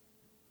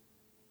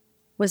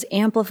was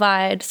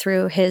amplified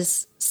through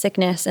his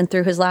sickness and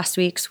through his last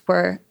weeks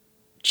were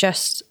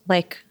just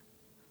like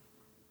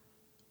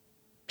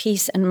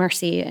peace and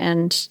mercy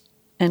and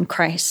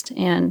Christ.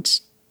 And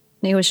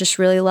it was just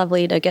really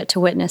lovely to get to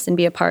witness and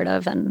be a part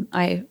of. And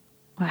I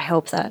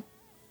hope that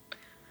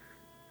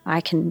I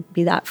can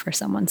be that for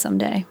someone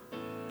someday,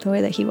 the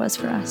way that he was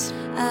for us.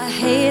 I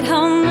hate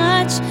how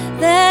much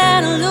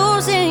that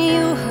losing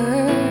you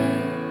hurts.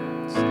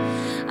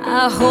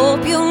 I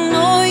hope you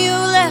know you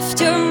left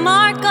your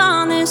mark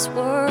on this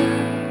world.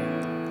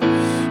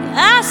 And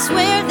I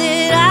swear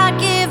that I'd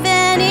give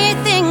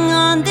anything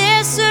on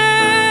this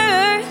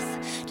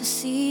earth to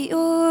see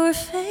your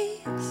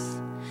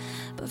face,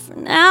 but for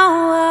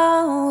now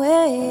I'll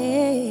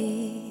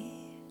wait.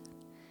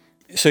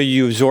 So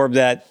you absorb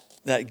that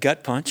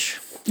gut punch,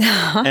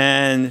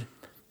 and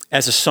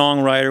as a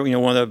songwriter,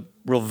 one of the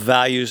real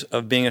values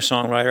of being a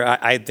songwriter,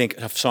 I think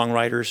of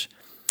songwriters,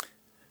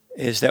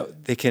 is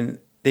that they can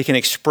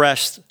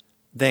express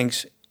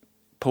things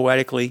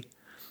poetically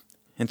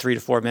in 3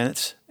 to 4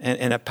 minutes and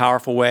in a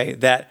powerful way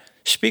that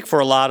speak for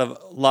a lot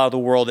of the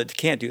world that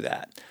can't do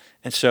that.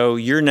 And so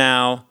you're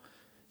now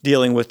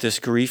dealing with this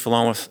grief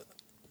along with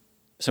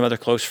some other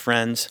close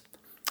friends.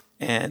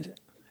 And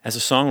as a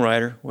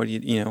songwriter, what do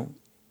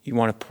you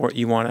want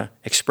to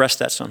express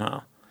that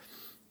somehow?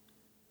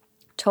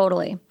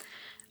 Totally.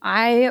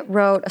 I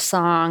wrote a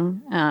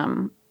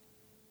song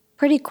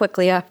pretty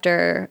quickly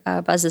after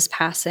Buzz's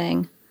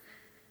passing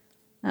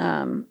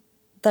that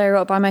I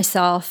wrote by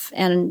myself,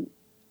 and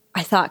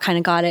I thought kind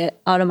of got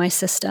it out of my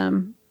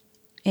system.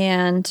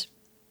 And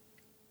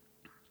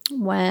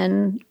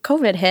when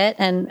COVID hit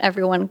and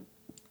everyone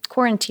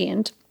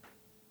quarantined,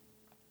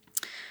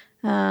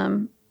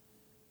 Carly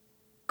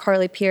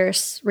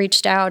Pierce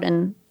reached out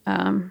and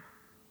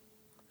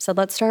said,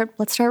 let's start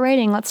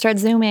writing, let's start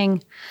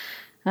Zooming.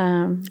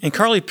 And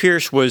Carly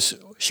Pierce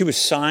she was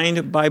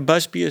signed by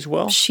Busby as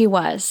well? She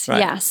was, right.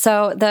 Yeah.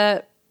 So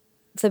the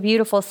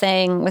beautiful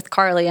thing with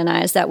Carly and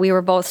I is that we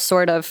were both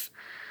sort of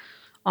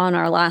on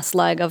our last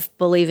leg of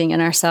believing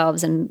in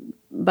ourselves, and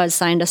Buzz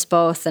signed us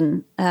both.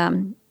 And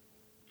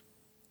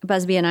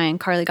Busby and I and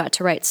Carly got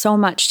to write so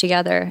much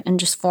together and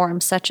just form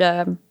such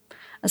a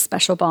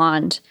special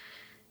bond.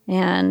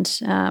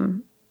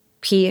 And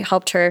he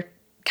helped her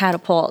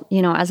catapult,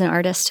 as an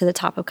artist to the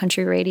top of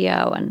country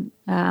radio. And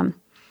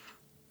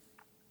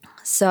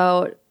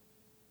so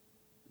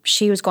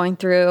she was going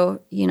through,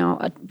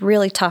 a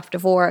really tough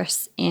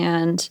divorce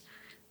and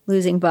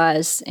losing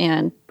Buzz,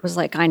 and was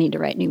like, I need to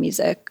write new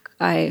music.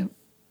 I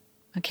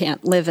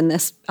can't live in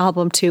this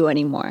album too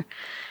anymore.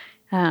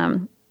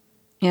 And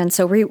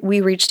so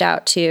we reached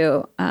out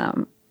to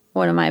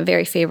one of my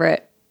very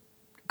favorite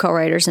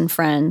co-writers and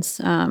friends,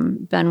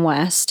 Ben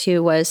West,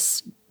 who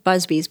was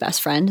Busby's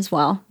best friend as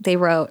well. They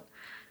wrote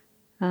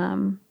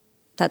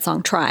that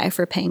song Try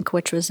for Pink,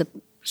 which was a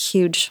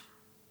huge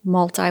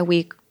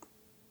multi-week,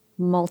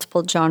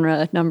 multiple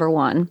genre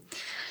 #1.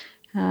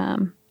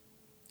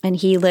 And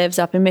he lives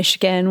up in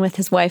Michigan with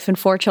his wife and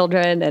 4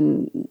 children,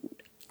 and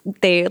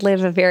they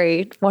live a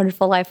very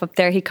wonderful life up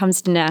there. He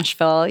comes to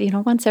Nashville,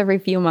 once every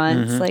few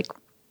months, like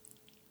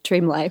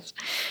dream life.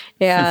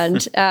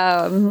 And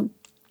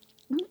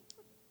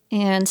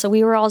and so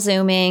we were all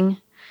Zooming.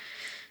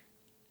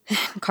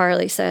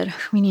 Carly said,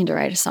 we need to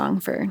write a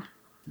song for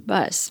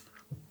Buzz.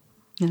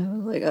 And I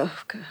was like, oh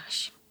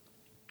gosh.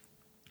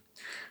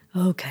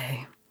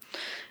 Okay.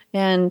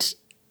 And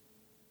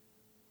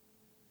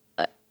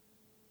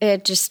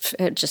it just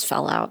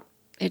fell out.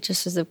 It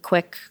just was a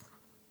quick,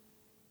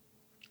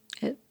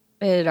 it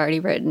had already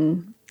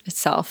written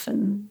itself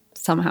and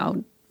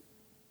somehow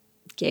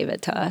gave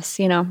it to us,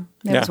 you know?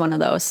 It was one of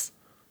those.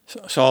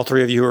 So all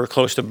three of you who were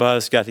close to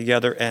Buzz got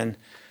together and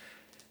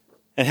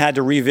had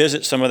to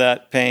revisit some of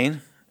that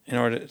pain in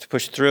order to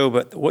push through.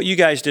 But what you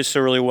guys did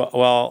so really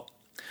well,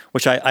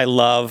 which I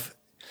love,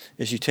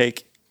 is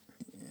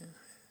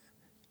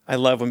I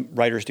love when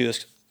writers do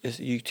this, is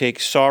you take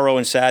sorrow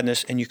and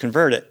sadness and you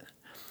convert it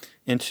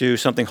into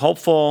something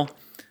hopeful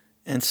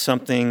and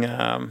something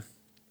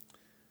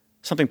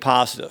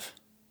positive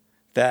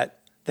that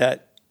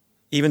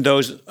even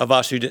those of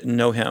us who didn't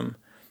know him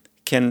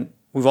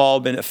we've all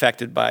been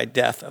affected by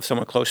death of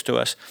someone close to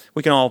us.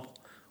 We can all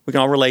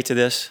relate to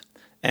this,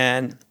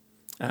 and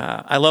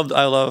I love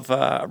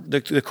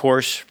the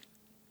course.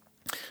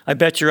 I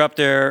bet you're up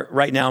there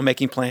right now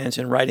making plans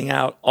and writing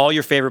out all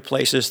your favorite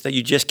places that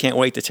you just can't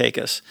wait to take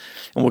us,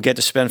 and we'll get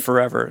to spend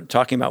forever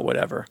talking about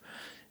whatever.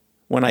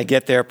 When I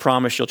get there,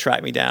 promise you'll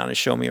track me down and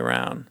show me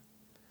around.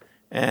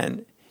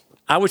 And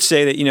I would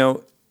say that, you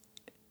know,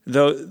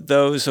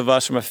 those of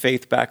us from a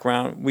faith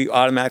background, we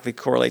automatically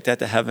correlate that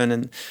to heaven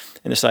and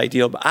this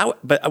ideal.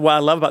 But what I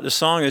love about this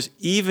song is,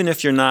 even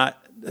if you're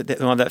not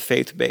on that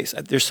faith base,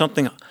 there's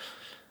something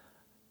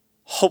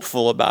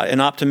hopeful about it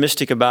and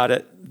optimistic about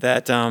it,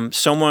 that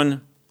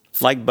someone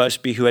like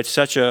Busby, who had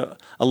such a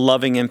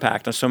loving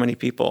impact on so many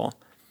people,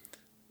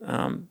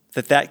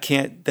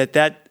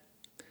 that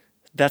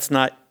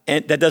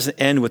doesn't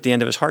end with the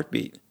end of his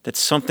heartbeat. That's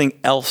something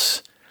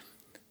else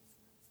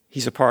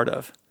he's a part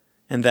of,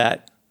 and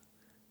that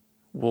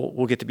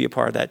we'll get to be a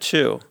part of that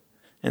too,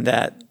 and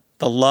that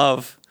the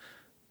love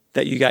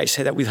that you guys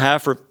say that we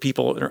have for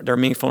people that are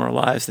meaningful in our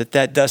lives,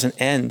 that doesn't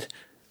end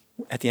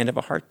at the end of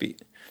a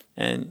heartbeat,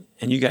 and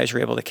you guys are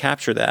able to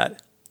capture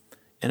that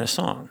in a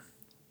song.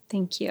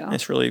 Thank you. And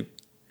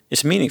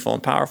it's meaningful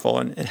and powerful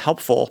and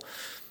helpful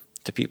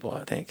to people,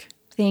 I think.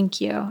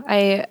 Thank you.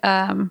 I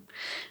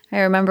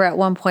remember at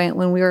one point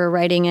when we were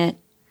writing it,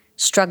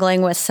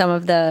 struggling with some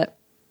of the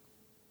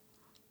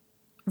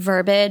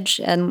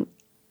verbiage, and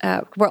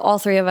we're all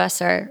three of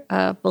us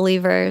are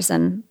believers,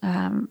 and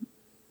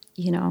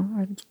you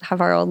know,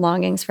 have our own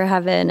longings for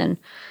heaven,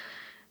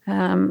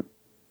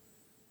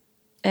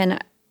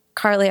 and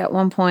Carly at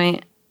one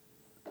point,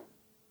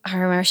 I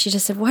remember she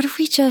just said, "What if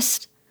we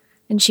just,"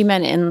 and she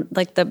meant in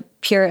like the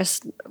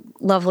purest,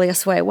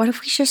 loveliest way, "What if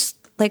we just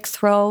like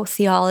throw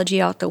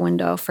theology out the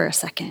window for a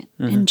second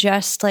and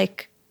just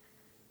like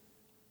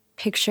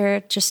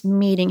picture just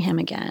meeting him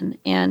again?"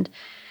 And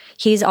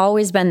he's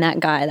always been that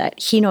guy that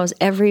he knows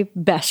every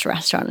best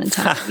restaurant in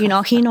town. You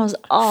know, he knows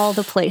all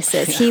the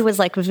places. Yeah. He was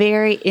like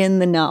very in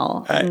the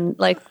know, right, and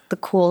like the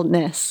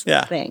coolness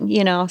thing,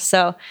 you know?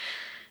 So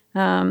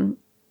I'm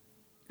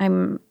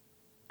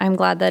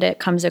glad that it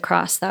comes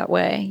across that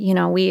way. You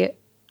know, we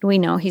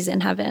know he's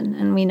in heaven,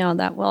 and we know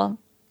that we'll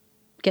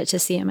get to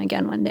see him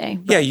again one day.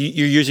 But, yeah,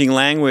 you're using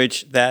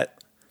language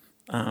that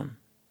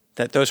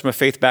those from a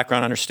faith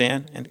background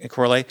understand and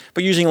correlate,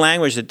 but using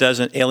language that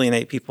doesn't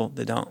alienate people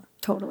that don't.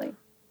 Totally.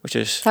 Which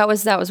is that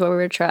was what we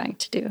were trying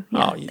to do.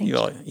 Yeah,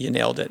 you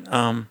nailed it.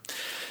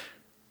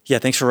 Yeah,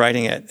 thanks for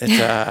writing it.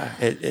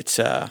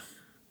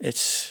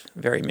 It's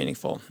very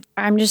meaningful.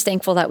 I'm just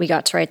thankful that we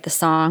got to write the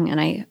song,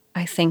 and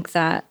I think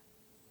that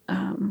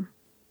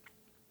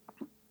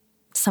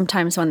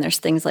sometimes when there's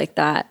things like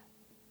that,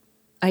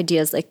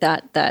 ideas like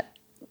that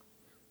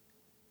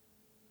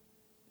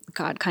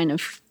God kind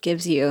of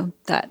gives you,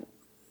 that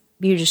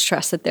you just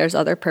trust that there's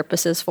other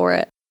purposes for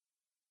it.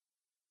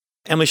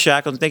 Emily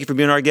Shackelton, thank you for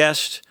being our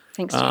guest.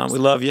 Thanks, James. We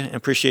love you and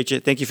appreciate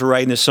you. Thank you for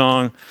writing this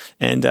song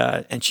and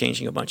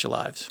changing a bunch of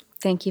lives.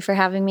 Thank you for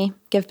having me.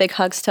 Give big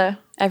hugs to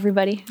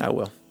everybody. I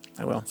will.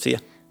 See ya.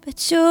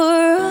 But you're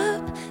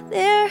up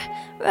there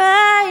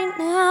right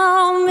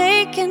now,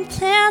 making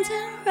plans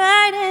and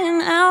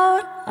writing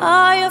out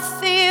all your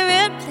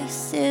favorite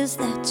places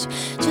that you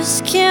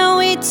just can't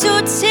wait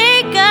to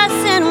take us,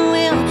 and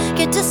we'll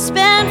get to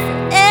spend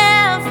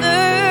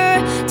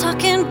forever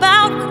talking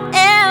about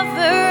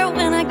whatever.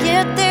 When I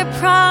get there,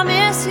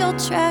 promise you'll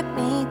track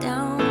me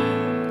down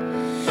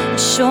and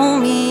show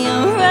me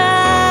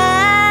around.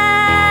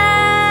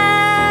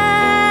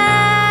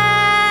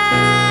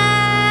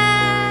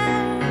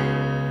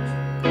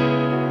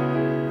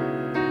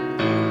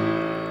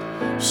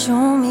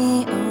 Show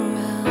me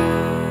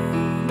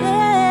around,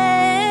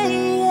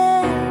 hey,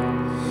 yeah,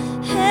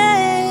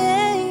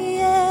 hey,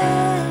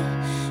 yeah,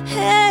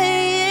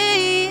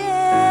 hey,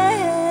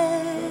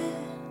 yeah.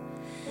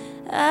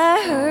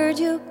 I heard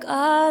you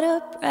got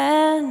a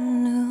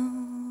brand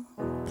new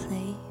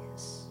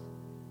place.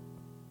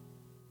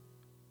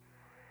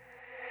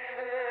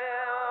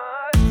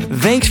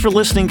 Thanks for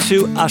listening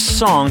to A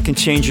Song Can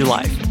Change Your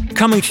Life,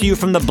 coming to you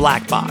from the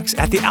Black Box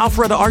at the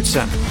Alpharetta Arts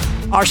Center.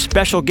 Our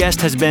special guest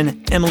has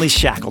been Emily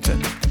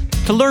Shackelton.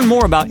 To learn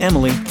more about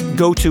Emily,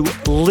 go to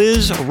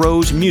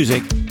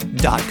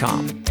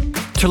lizrosemusic.com.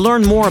 To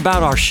learn more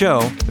about our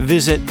show,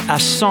 visit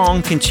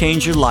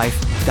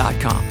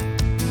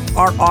asongcanchangeyourlife.com.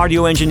 Our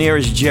audio engineer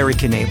is Jerry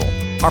Knable.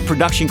 Our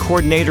production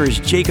coordinator is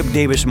Jacob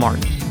Davis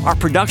Martin. Our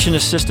production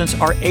assistants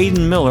are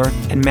Aidan Miller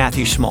and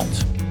Matthew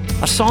Schmaltz.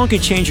 A Song Can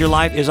Change Your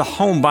Life is a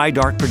Home by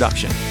Dark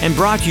production and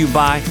brought to you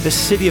by the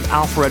City of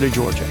Alpharetta,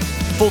 Georgia,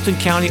 Fulton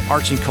County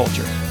Arts and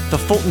Culture, the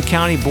Fulton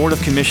County Board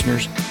of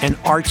Commissioners, and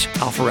Arts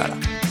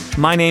Alpharetta.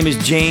 My name is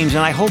James,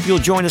 and I hope you'll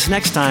join us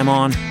next time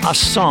on A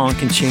Song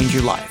Can Change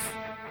Your Life.